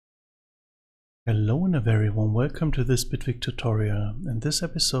Hello and a very warm welcome to this Bitwig tutorial. In this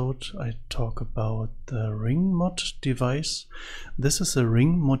episode I talk about the ring mod device. This is a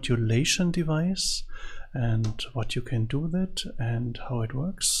ring modulation device and what you can do with it and how it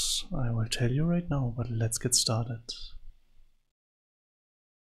works I will tell you right now, but let's get started.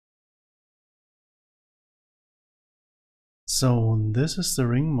 So this is the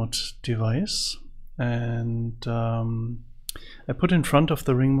ring mod device, and I put in front of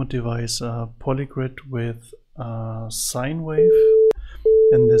the ring mod device a polygrid with a sine wave,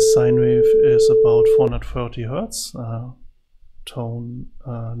 and this sine wave is about 440 Hertz, tone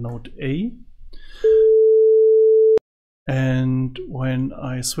note A. And when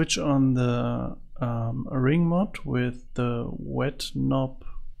I switch on the ring mod with the wet knob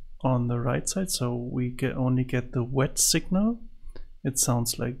on the right side, so we only get the wet signal, it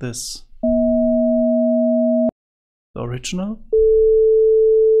sounds like this. The original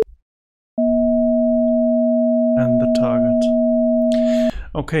and the target.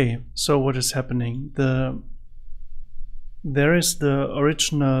 Okay, so what is happening? There is the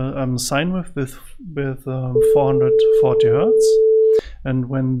original sine wave with 440 Hertz, and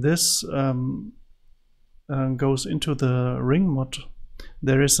when this goes into the ring mod,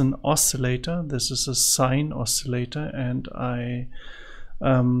 there is an oscillator. This is a sine oscillator, and I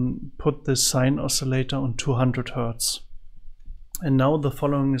put the sine oscillator on 200 Hertz. And now the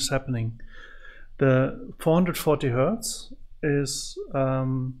following is happening. The 440 Hertz is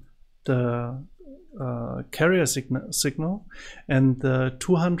the carrier signal, and the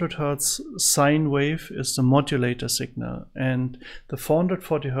 200 Hertz sine wave is the modulator signal, and the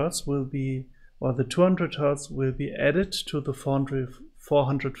 440 Hertz will be, or the 200 Hertz will be added to the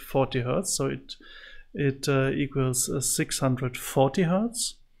 440 Hertz, so it equals 640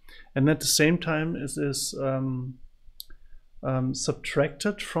 Hertz, and at the same time it is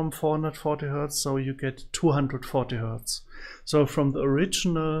subtracted from 440 Hertz, so you get 240 Hertz. So from the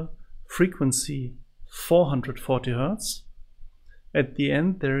original frequency 440 Hertz, at the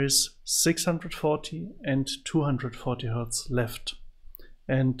end there is 640 and 240 Hertz left.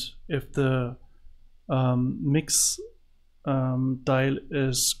 And if the mix dial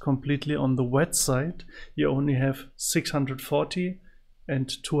is completely on the wet side, you only have 640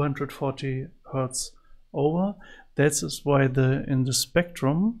 and 240 Hertz over. That is why in the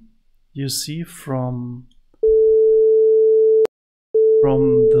spectrum you see from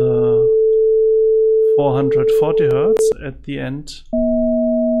the 440 Hertz at the end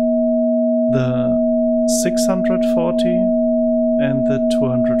the 640 and the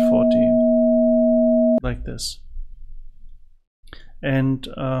 240, like this. And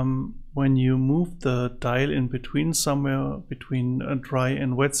when you move the dial in between, somewhere between a dry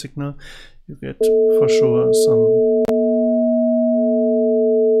and wet signal, you get for sure some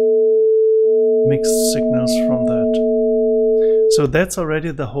mixed signals from that. So that's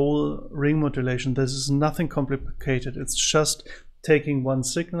already the whole ring modulation. This is nothing complicated. It's just taking one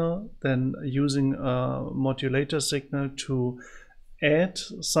signal, then using a modulator signal to add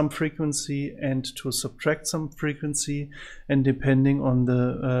some frequency and to subtract some frequency, and depending on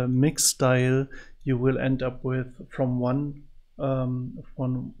the mix dial, you will end up with from one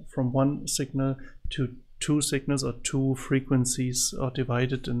signal to two signals or two frequencies, or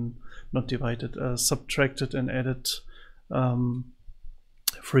divided and not divided, subtracted and added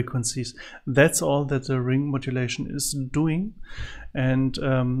frequencies. That's all that the ring modulation is doing. And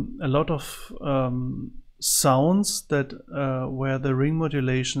a lot of sounds that where the ring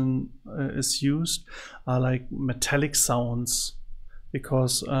modulation is used are like metallic sounds,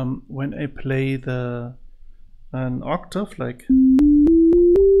 because when I play an octave like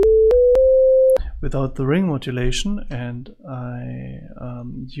without the ring modulation, and I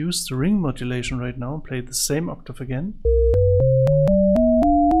use the ring modulation right now and play the same octave again,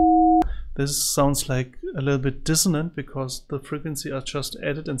 this sounds like a little bit dissonant because the frequency are just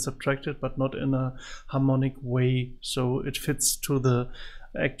added and subtracted, but not in a harmonic way. So it fits to the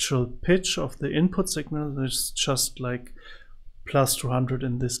actual pitch of the input signal. It's just like plus 200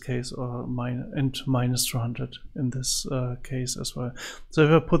 in this case, or minus 200 in this case as well. So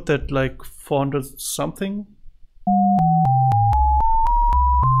if I put that like 400 something,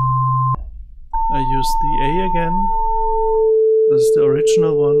 I use the A again. This is the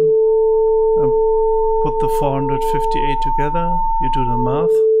original one. Put the 458 together, you do the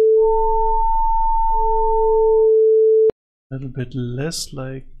math. A little bit less,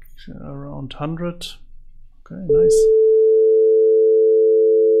 like around 100. Okay, nice.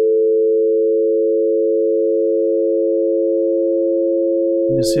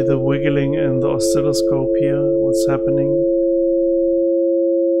 You see the wiggling in the oscilloscope here, what's happening.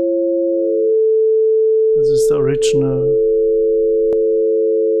 the original.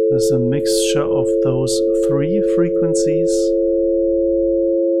 There's a mixture of those 3 frequencies,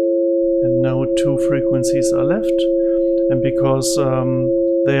 and now 2 frequencies are left, and because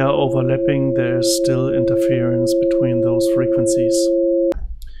they are overlapping, there's still interference between those frequencies.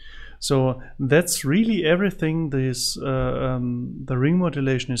 So that's really everything this the ring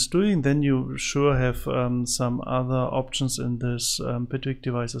modulation is doing. Then you sure have some other options in this Bitwig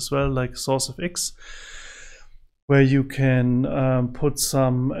device as well, like source of X, where you can put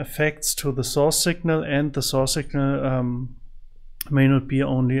some effects to the source signal, and the source signal may not be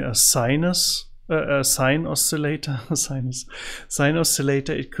only a sine oscillator, sine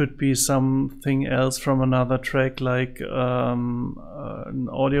oscillator. It could be something else from another track, like an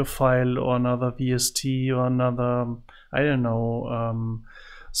audio file or another VST or another, I don't know,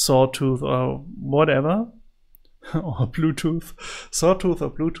 sawtooth or whatever, or Bluetooth, sawtooth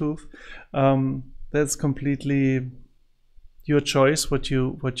or Bluetooth. That's completely your choice what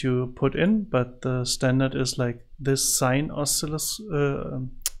you put in, but the standard is like this sine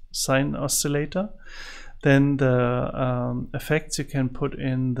oscillator. Then the effects you can put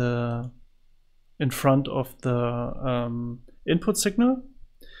in front of the input signal.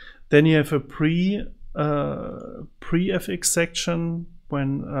 Then you have a pre-FX section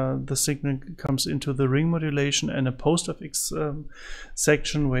when the signal comes into the ring modulation, and a post-FX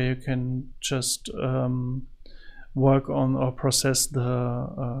section where you can just work on or process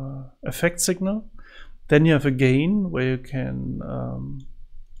the effect signal. Then you have a gain where you can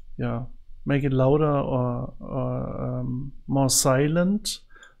make it louder or more silent,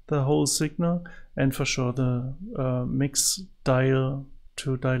 the whole signal, and for sure the mix dial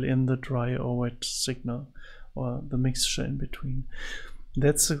to dial in the dry or wet signal, or the mixture in between.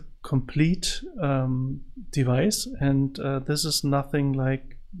 That's a complete device, and this is nothing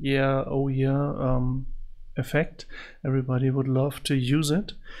like effect. Everybody would love to use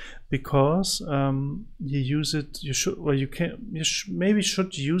it, because you use it, you should, well, you maybe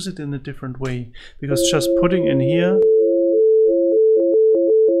should use it in a different way, because just putting in here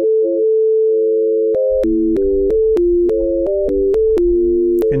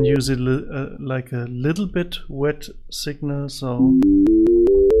you can use it like a little bit wet signal, so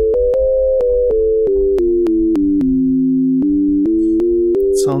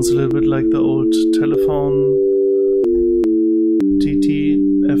it sounds a little bit like the old telephone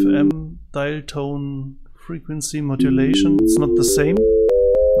TT-FM dial tone frequency modulation. It's not the same,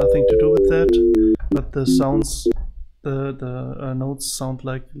 nothing to do with that, but the sounds, the notes sound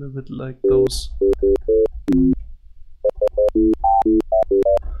like a little bit like those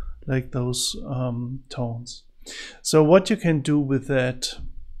tones. So what you can do with that,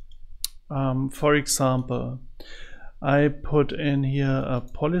 for example, I put in here a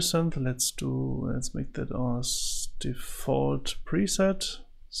polysynth. Let's make that our default preset.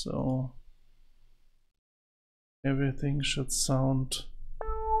 So everything should sound,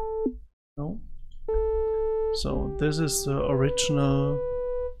 no. So this is the original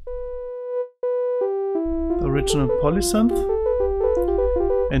polysynth,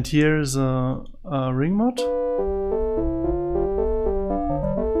 and here is a ring mod.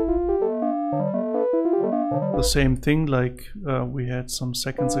 The same thing like we had some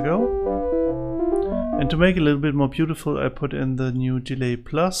seconds ago. And to make it a little bit more beautiful, I put in the new delay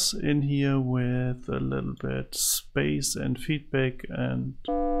plus in here with a little bit space and feedback and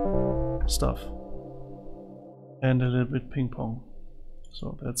stuff, and a little bit ping pong.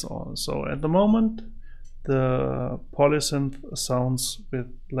 So that's all. So at the moment the polysynth sounds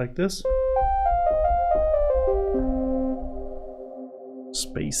like this,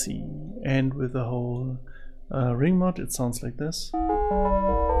 spacey, and with the whole ring mod it sounds like this,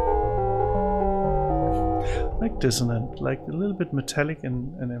 like dissonant, like a little bit metallic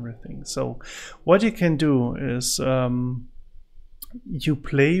and everything. So what you can do is you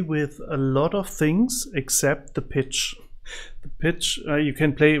play with a lot of things except the pitch. The pitch, you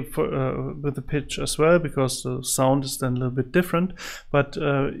can play with the pitch as well, because the sound is then a little bit different, but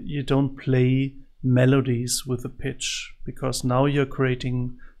you don't play melodies with the pitch, because now you're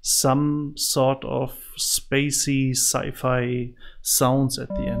creating some sort of spacey sci-fi sounds at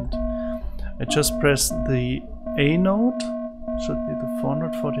the end. I just press the A note, should be the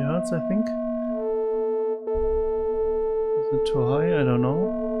 440 Hertz, I think. Is it too high? I don't know.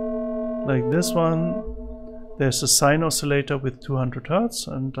 Like this one, there's a sine oscillator with 200 Hertz,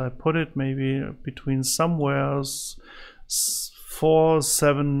 and I put it maybe between somewhere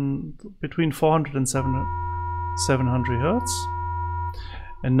between 400 and 700 Hertz.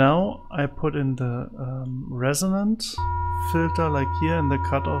 And now I put in the resonant filter like here, and the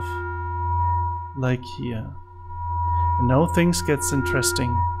cutoff like here. And now things gets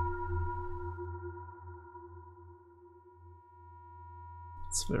interesting.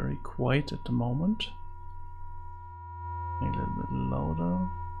 It's very quiet at the moment. A little bit louder,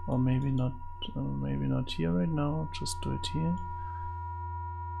 or maybe not here right now. Just do it here.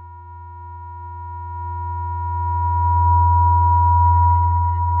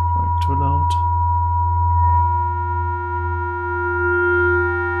 Right, too loud.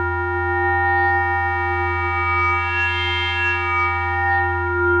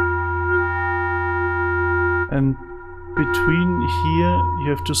 And between here you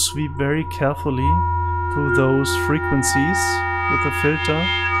have to sweep very carefully through those frequencies with the filter,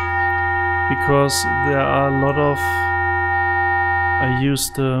 because there are a lot of... I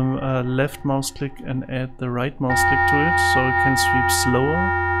use the left mouse click and add the right mouse click to it, so it can sweep slower,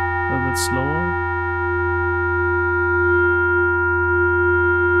 a little bit slower.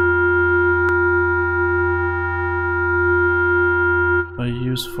 I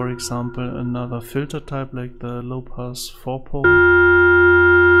use, for example, another filter type like the low pass 4-pole.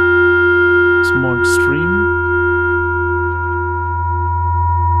 It's more extreme.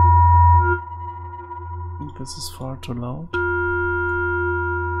 I think this is far too loud.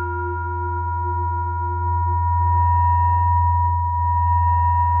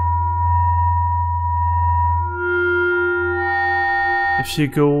 If you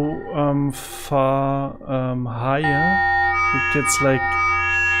go far higher, it gets like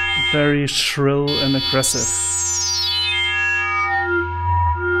very shrill and aggressive.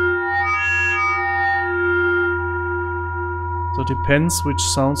 So it depends which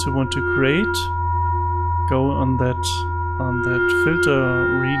sounds you want to create. Go on that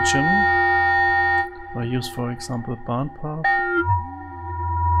filter region. I use, for example, bandpath.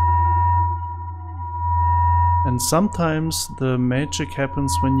 And sometimes the magic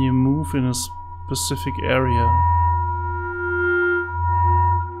happens when you move in a specific area.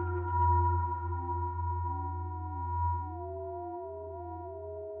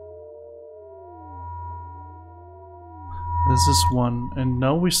 This is one, and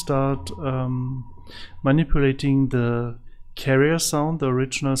now we start manipulating the carrier sound, the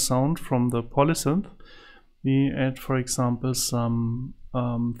original sound from the polysynth. We add, for example, some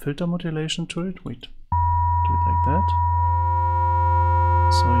filter modulation to it. Wait, do it like that.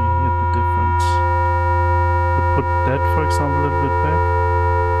 So you hear the difference. We put that, for example, a little bit back,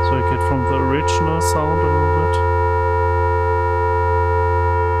 so you get from the original sound a little bit.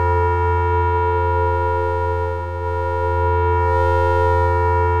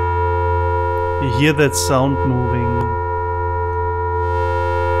 You hear that sound moving.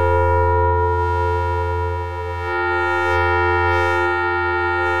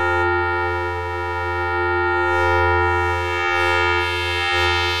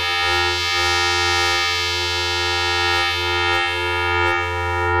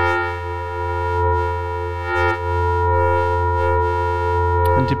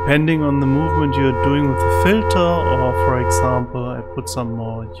 And depending on the movement you're doing with the filter, or for example, I put some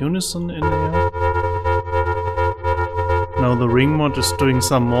more unison in there. Now the ring mod is doing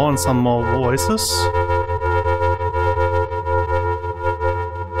some more and some more voices.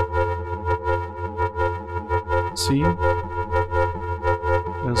 See?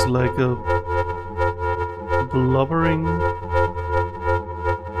 There's like a blubbering.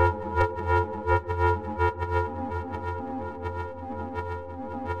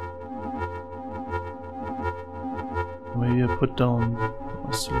 Maybe I put down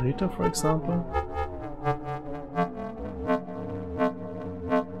oscillator, for example.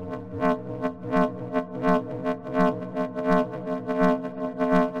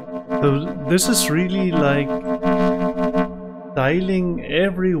 So this is really like dialing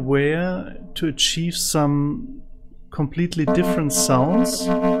everywhere to achieve some completely different sounds.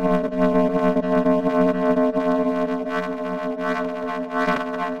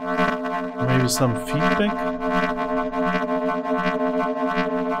 Maybe some feedback.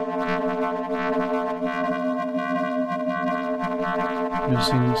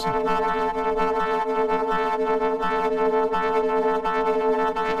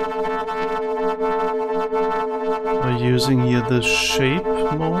 We're using here the shape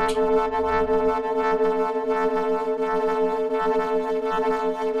mode.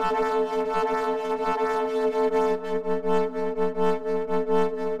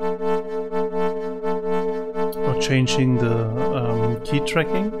 Or changing the key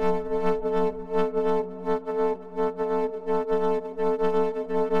tracking.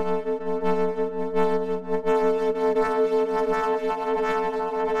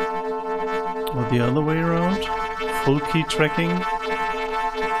 Or the other way around, full key tracking.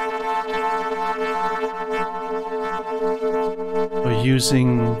 Or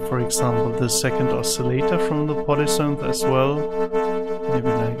using, for example, the second oscillator from the polysynth as well. Maybe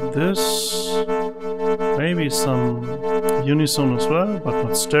like this. Maybe some unison as well, but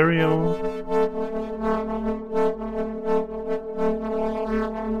not stereo.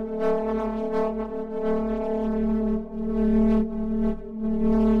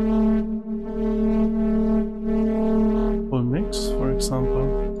 Full mix, for example.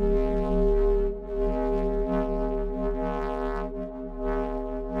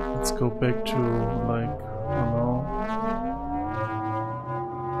 Let's go back to, like, I don't know,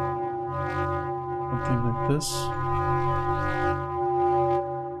 something like this.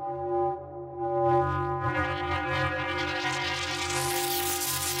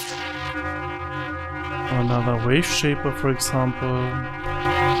 Or another wave shaper, for example,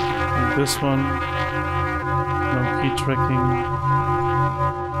 like this one. No key tracking.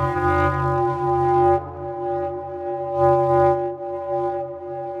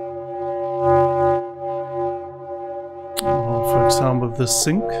 For example, the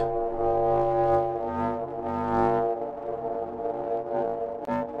sync.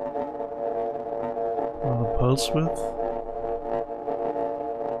 Or the pulse width.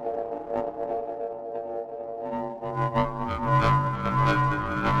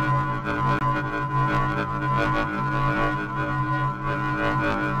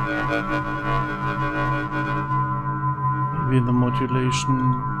 Maybe the modulation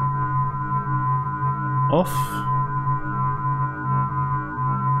off.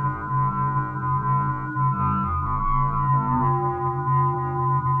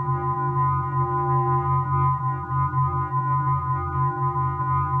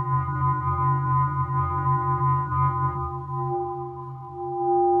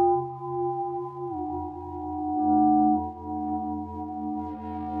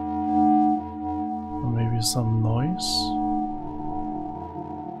 Some noise,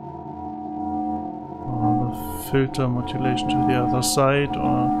 or the filter modulation to the other side,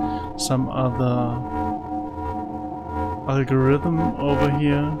 or some other algorithm over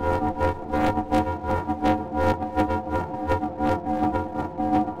here.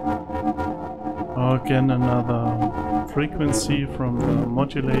 Or again another frequency from the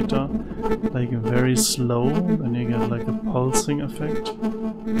modulator, like very slow, then you get like a pulsing effect.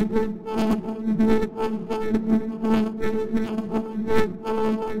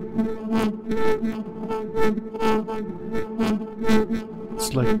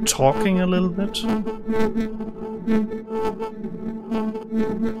 It's like talking a little bit.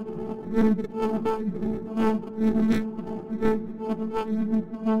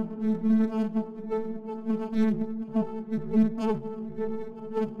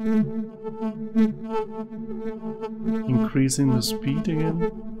 Increasing the speed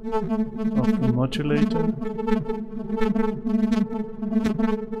again of the modulator.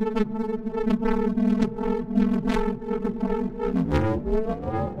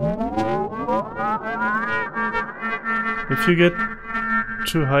 If you get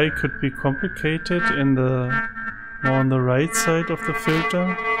too high, it could be complicated. In the more on the right side of the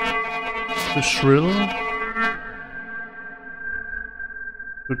filter, the shrill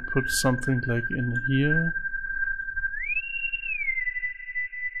could put something like in here,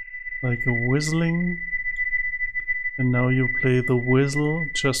 like a whistling, and now you play the whistle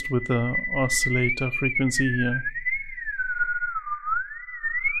just with the oscillator frequency here.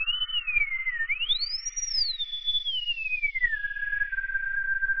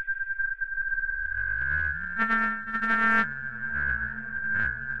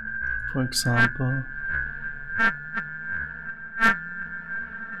 For example.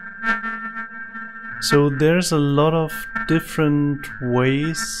 So there's a lot of different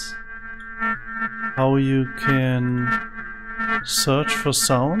ways how you can search for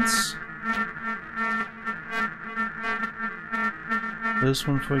sounds. This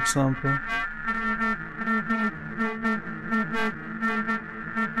one, for example.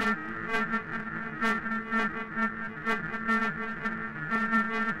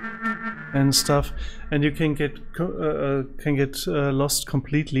 And stuff, and you can get lost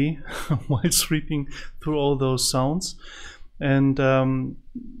completely while sweeping through all those sounds. And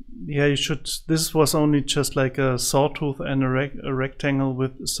yeah, you should. This was only just like a sawtooth and a rectangle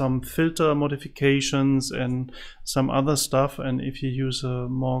with some filter modifications and some other stuff. And if you use a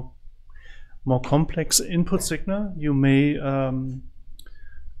more complex input signal, you may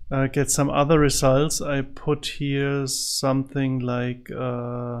get some other results. I put here something like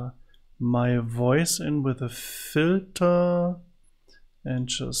my voice in with a filter and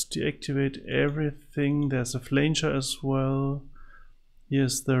just deactivate everything. There's a flanger as well.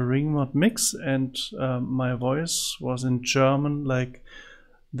 Here's the ring mod mix, and my voice was in German, like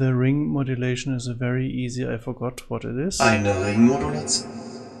the ring modulation is very easy. I forgot what it is. Eine Ringmodulation.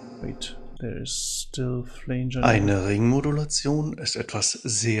 Wait, there is still flanger. Eine Ringmodulation ist etwas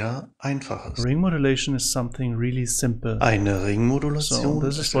sehr Einfaches. Ring modulation is something really simple. Eine Ringmodulation So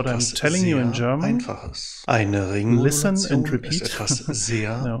this is ist what I'm etwas telling you in sehr German. Einfaches. Eine Ringmodulation Listen and repeat. ist etwas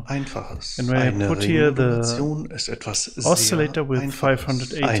sehr No. Einfaches. And when I Eine put here the Ringmodulation ist etwas sehr oscillator with Einfaches.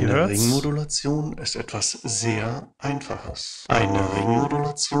 580 Eine Hertz, Ringmodulation ist etwas sehr Einfaches. Eine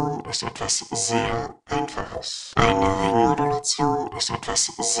Ringmodulation ist etwas sehr Einfaches. Eine Ringmodulation ist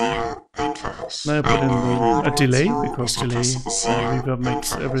etwas sehr Einfaches. now I put in a delay, because delay reverb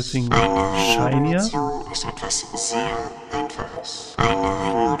makes everything shinier. Ist etwas sehr Einfaches. Eine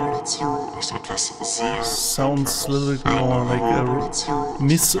Ringmodulation ist etwas sehr Sounds a little bit more like a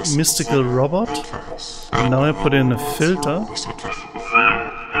mystical robot. And now I put in a filter. ist etwas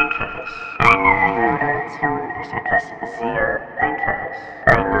sehr Einfaches. Eine Ringmodulation ist etwas sehr Einfaches.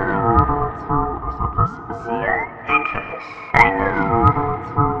 Eine Ringmodulation ist etwas sehr Einfaches. Eine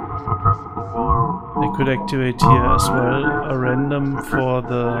Ringmodulation ist etwas sehr I could activate here as well a random for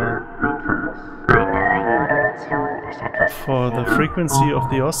the frequency of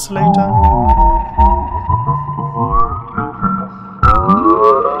the oscillator.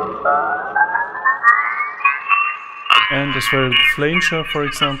 And as well the flanger, for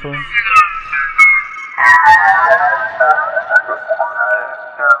example.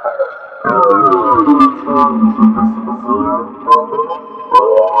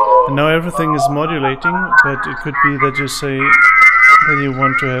 And now everything is modulating, but it could be that you say that you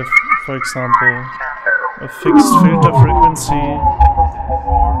want to have, for example, a fixed filter frequency.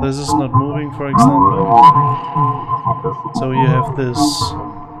 This is not moving, for example. So you have this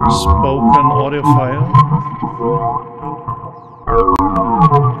spoken audio file.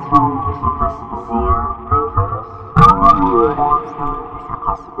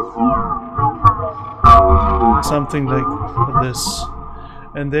 Something like this.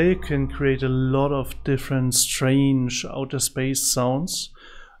 And there you can create a lot of different strange outer space sounds.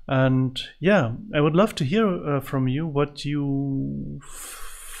 And yeah, I would love to hear from you what you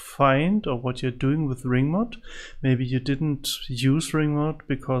find or what you're doing with ringmod. Maybe you didn't use ringmod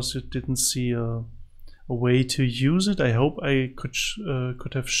because you didn't see a way to use it. I hope I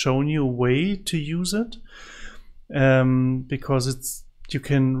could have shown you a way to use it, because you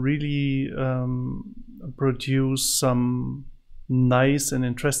can really produce some nice and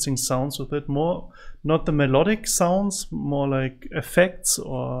interesting sounds with it. More not the melodic sounds, more like effects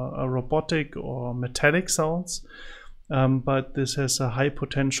or robotic or metallic sounds. But this has a high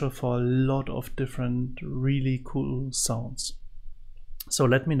potential for a lot of different really cool sounds. So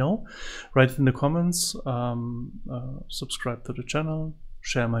let me know, write in the comments, subscribe to the channel,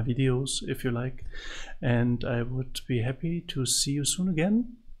 share my videos if you like, and I would be happy to see you soon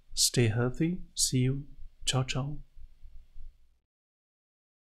again. Stay healthy. See you. Ciao, ciao.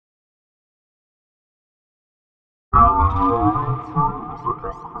 Eine Ringmodulation ist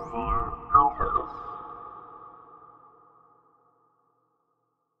etwas sehr